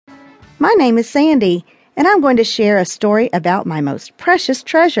My name is Sandy, and I'm going to share a story about my most precious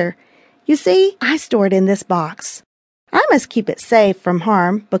treasure. You see, I store it in this box. I must keep it safe from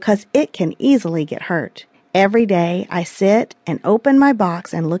harm because it can easily get hurt. Every day, I sit and open my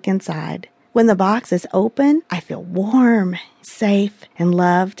box and look inside. When the box is open, I feel warm, safe, and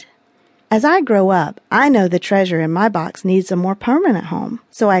loved. As I grow up, I know the treasure in my box needs a more permanent home,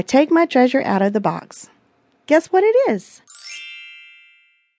 so I take my treasure out of the box. Guess what it is?